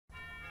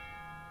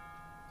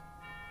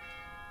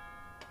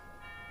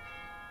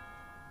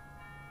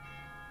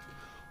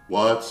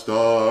What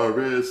star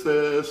is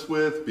this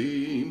with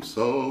beams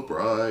so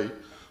bright,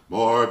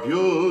 more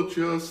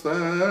beauteous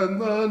than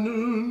the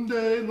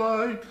noonday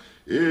light?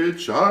 It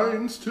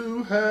shines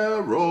to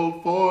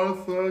herald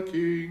forth the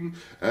King,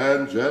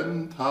 and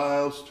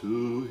Gentiles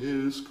to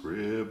his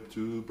crib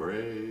to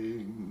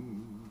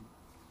bring.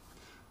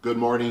 Good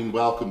morning,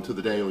 welcome to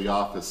the Daily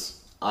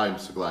Office. I'm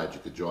so glad you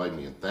could join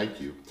me, and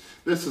thank you.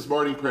 This is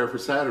morning prayer for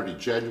Saturday,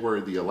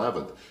 January the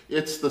 11th.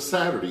 It's the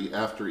Saturday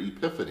after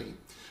Epiphany,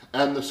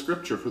 and the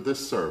scripture for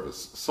this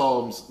service,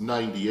 Psalms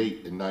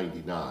 98 and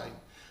 99,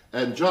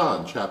 and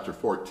John chapter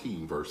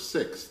 14, verse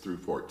 6 through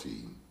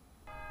 14.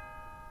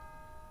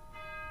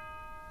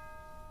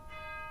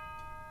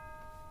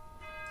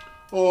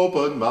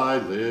 Open my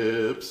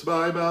lips,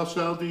 my mouth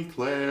shall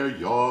declare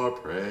your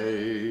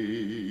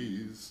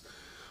praise.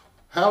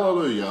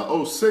 Hallelujah,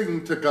 oh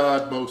sing to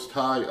God Most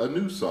High a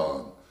new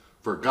song,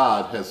 for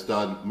God has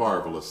done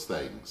marvelous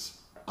things.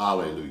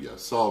 Alleluia,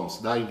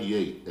 Psalms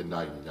 98 and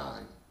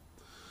 99.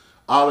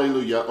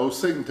 Alleluia, oh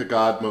sing to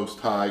God Most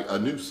High a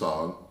new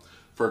song,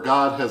 for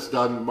God has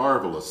done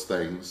marvelous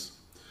things.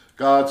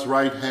 God's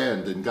right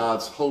hand and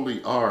God's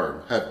holy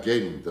arm have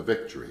gained the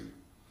victory.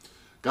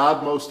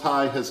 God Most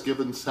High has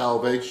given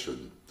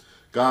salvation.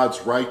 God's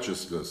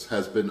righteousness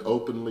has been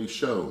openly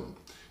shown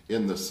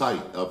in the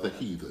sight of the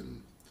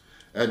heathen.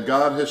 And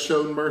God has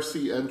shown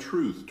mercy and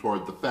truth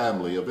toward the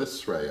family of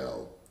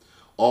Israel.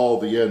 All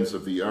the ends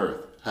of the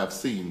earth have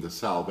seen the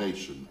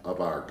salvation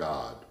of our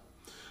God.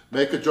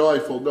 Make a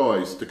joyful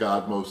noise to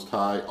God Most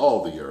High,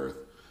 all the earth.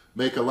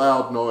 Make a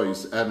loud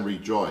noise and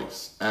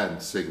rejoice and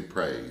sing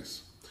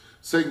praise.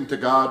 Sing to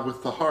God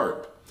with the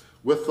harp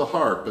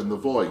and the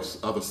voice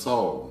of a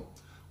psalm,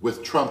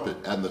 with trumpet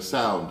and the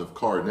sound of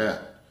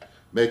cornet.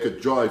 Make a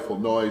joyful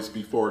noise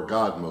before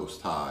God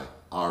Most High,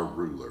 our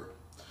ruler.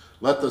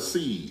 Let the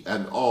sea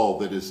and all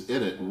that is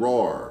in it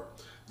roar,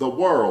 the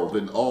world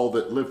and all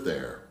that live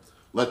there.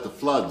 Let the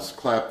floods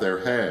clap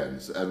their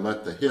hands, and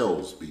let the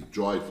hills be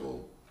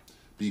joyful.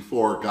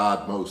 Before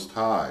God Most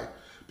High,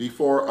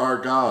 before our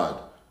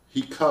God,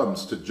 he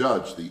comes to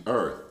judge the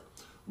earth.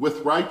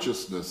 With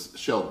righteousness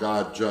shall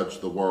God judge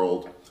the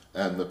world,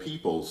 and the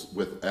peoples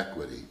with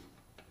equity.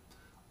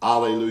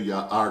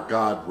 Alleluia, our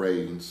God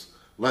reigns.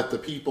 Let the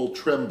people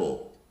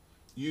tremble.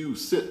 You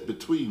sit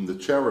between the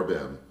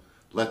cherubim.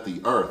 Let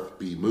the earth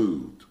be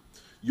moved.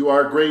 You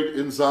are great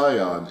in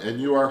Zion,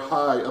 and you are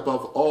high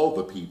above all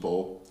the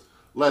people.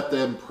 Let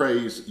them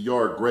praise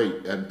your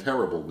great and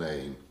terrible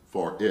name,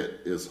 for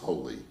it is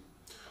holy.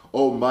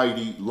 O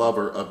mighty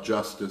lover of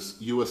justice,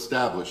 you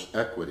establish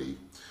equity.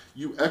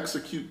 You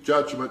execute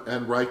judgment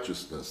and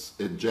righteousness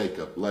in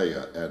Jacob,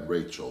 Leah, and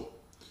Rachel.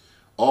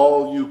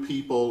 All you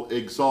people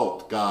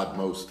exalt God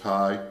Most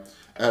High,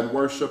 and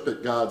worship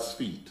at God's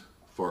feet,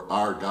 for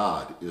our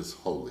God is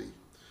holy.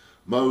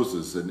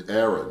 Moses and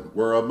Aaron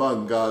were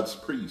among God's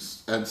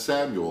priests, and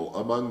Samuel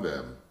among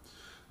them.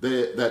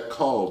 They that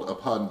called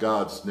upon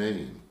God's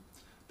name.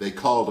 They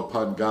called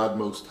upon God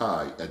Most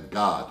High, and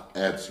God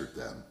answered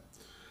them.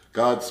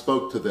 God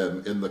spoke to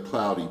them in the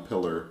cloudy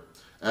pillar,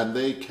 and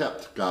they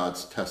kept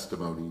God's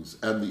testimonies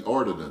and the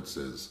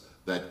ordinances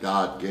that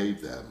God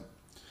gave them.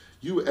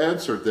 You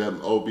answered them,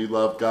 O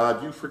beloved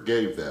God, you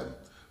forgave them,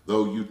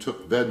 though you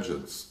took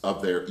vengeance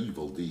of their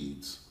evil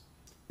deeds.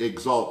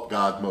 Exalt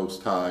God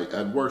Most High,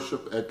 and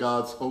worship at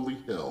God's holy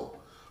hill,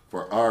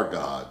 for our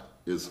God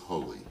is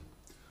holy.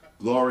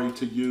 Glory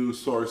to you,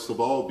 source of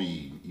all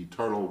being,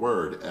 eternal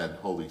Word and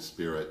Holy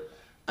Spirit,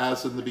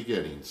 as in the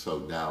beginning, so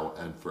now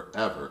and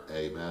forever.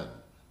 Amen.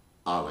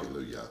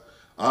 Alleluia.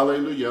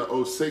 Alleluia.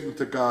 O sing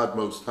to God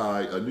Most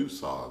High a new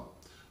song,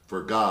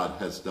 for God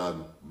has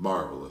done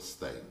marvelous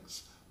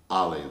things.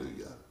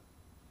 Alleluia.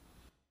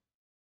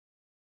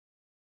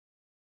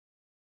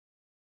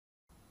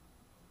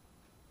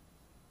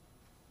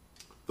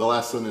 The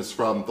lesson is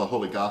from the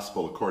Holy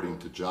Gospel according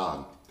to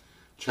John,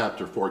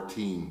 chapter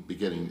 14,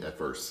 beginning at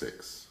verse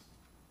 6.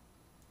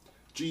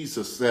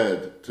 Jesus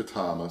said to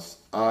Thomas,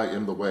 I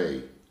am the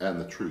way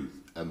and the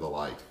truth and the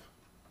life.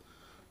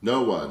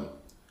 No one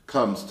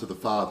comes to the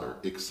Father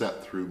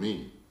except through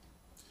me.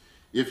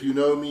 If you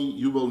know me,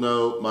 you will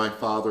know my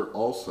Father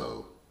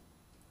also.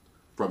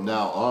 From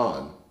now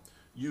on,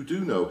 you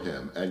do know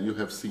him, and you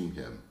have seen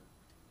him.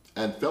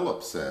 And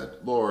Philip said,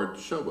 Lord,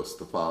 show us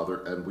the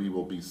Father, and we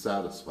will be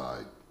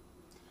satisfied.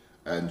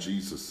 And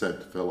Jesus said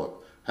to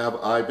Philip, Have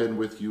I been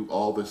with you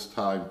all this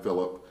time,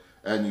 Philip,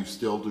 and you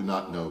still do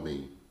not know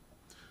me?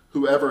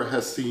 Whoever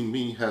has seen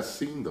me has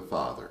seen the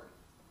Father.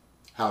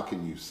 How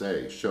can you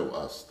say, Show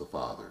us the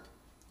Father?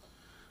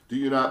 Do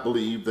you not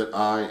believe that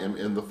I am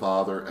in the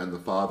Father, and the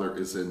Father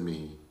is in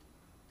me?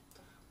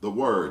 The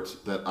words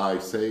that I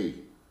say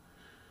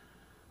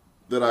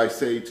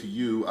to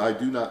you, I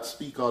do not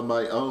speak on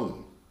my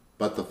own,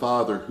 but the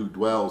Father who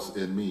dwells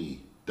in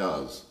me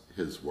does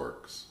his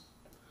works.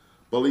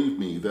 Believe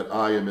me that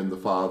I am in the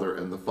Father,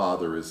 and the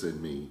Father is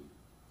in me.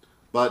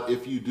 But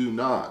if you do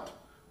not,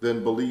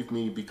 then believe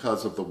me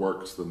because of the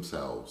works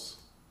themselves.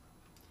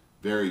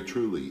 Very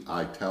truly,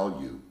 I tell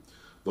you,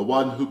 the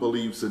one who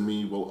believes in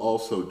me will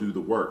also do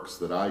the works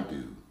that I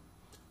do,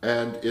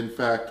 and in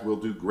fact will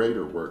do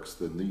greater works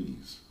than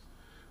these,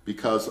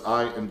 because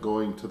I am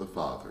going to the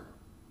Father.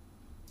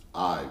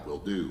 I will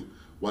do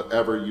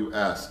whatever you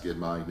ask in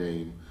my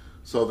name,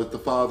 so that the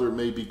Father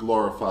may be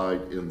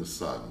glorified in the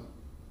Son.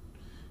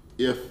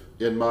 If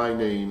in my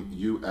name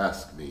you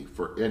ask me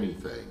for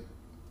anything,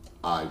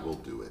 I will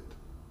do it.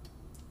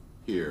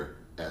 Here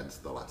ends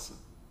the lesson.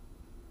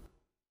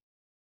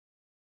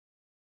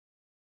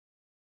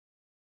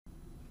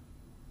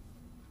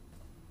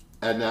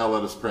 And now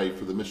let us pray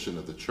for the mission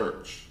of the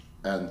church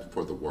and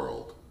for the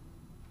world.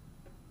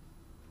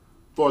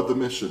 For the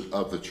mission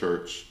of the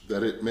church,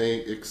 that it may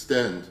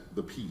extend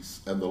the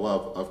peace and the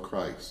love of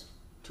Christ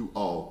to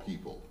all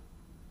people.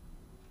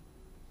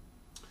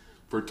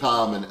 For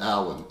Tom and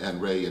Alan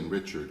and Ray and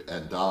Richard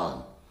and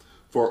Don,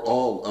 for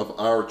all of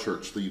our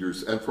church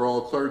leaders and for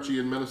all clergy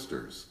and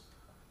ministers,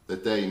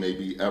 that they may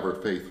be ever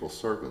faithful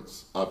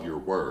servants of your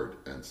word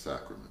and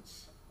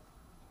sacraments.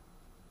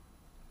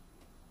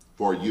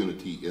 For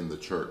unity in the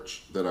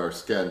church, that our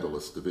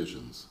scandalous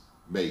divisions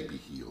may be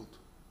healed.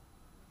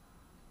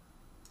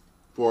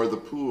 For the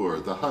poor,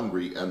 the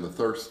hungry, and the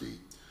thirsty,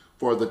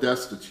 for the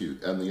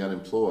destitute and the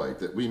unemployed,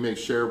 that we may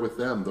share with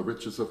them the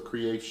riches of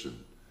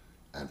creation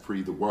and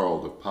free the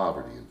world of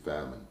poverty and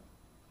famine.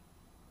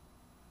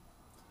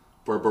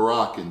 For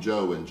Barack and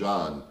Joe and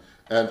John,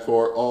 and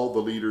for all the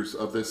leaders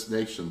of this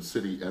nation,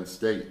 city, and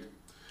state,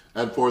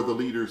 and for the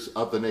leaders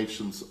of the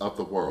nations of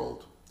the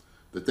world,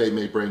 that they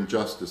may bring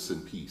justice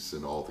and peace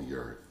in all the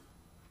earth.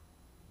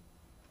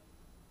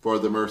 For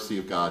the Mercy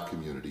of God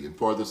community, and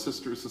for the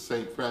Sisters of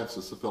St.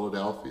 Francis of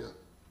Philadelphia,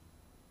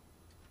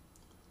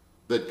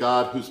 that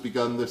God, who's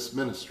begun this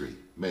ministry,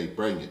 may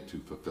bring it to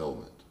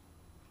fulfillment.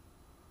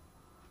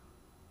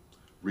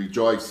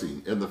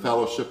 Rejoicing in the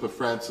fellowship of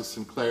Francis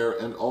and Clare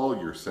and all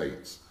your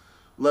saints,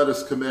 let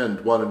us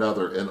commend one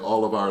another in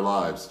all of our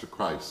lives to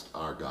Christ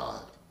our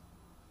God.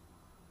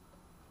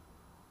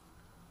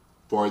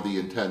 For the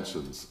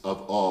intentions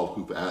of all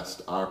who've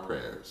asked our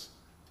prayers,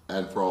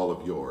 and for all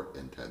of your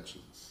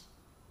intentions.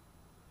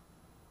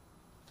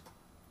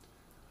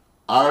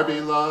 Our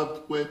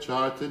beloved, which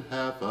art in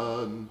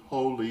heaven,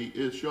 holy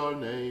is your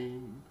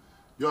name.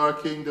 Your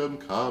kingdom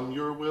come,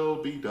 your will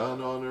be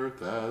done on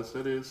earth as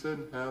it is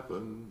in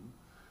heaven.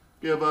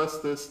 Give us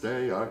this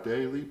day our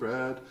daily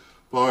bread.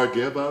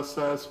 Forgive us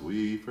as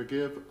we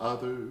forgive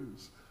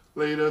others.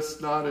 Lead us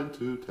not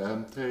into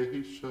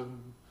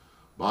temptation,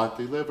 but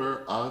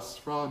deliver us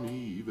from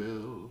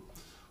evil.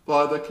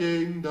 For the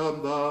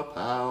kingdom, the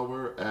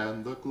power,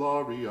 and the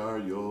glory are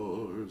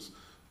yours,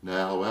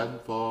 now and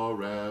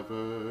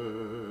forever.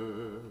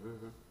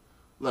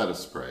 Let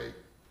us pray.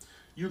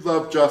 You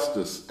love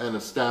justice and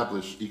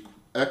establish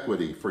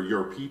equity for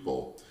your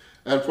people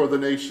and for the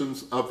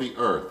nations of the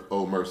earth,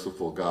 O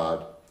merciful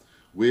God.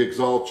 We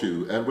exalt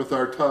you and with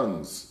our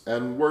tongues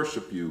and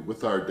worship you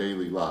with our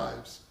daily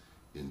lives.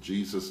 In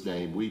Jesus'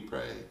 name we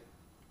pray.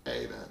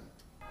 Amen.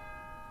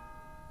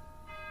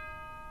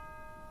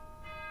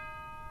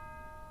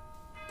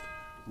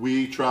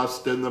 We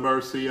trust in the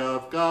mercy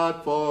of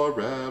God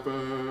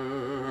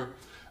forever.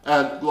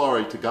 And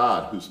glory to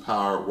God, whose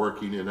power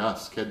working in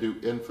us can do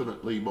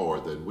infinitely more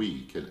than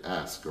we can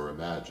ask or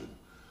imagine.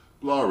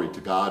 Glory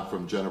to God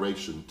from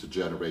generation to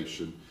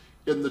generation,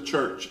 in the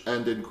church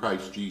and in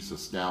Christ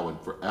Jesus, now and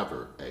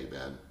forever.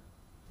 Amen.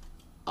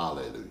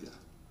 Alleluia.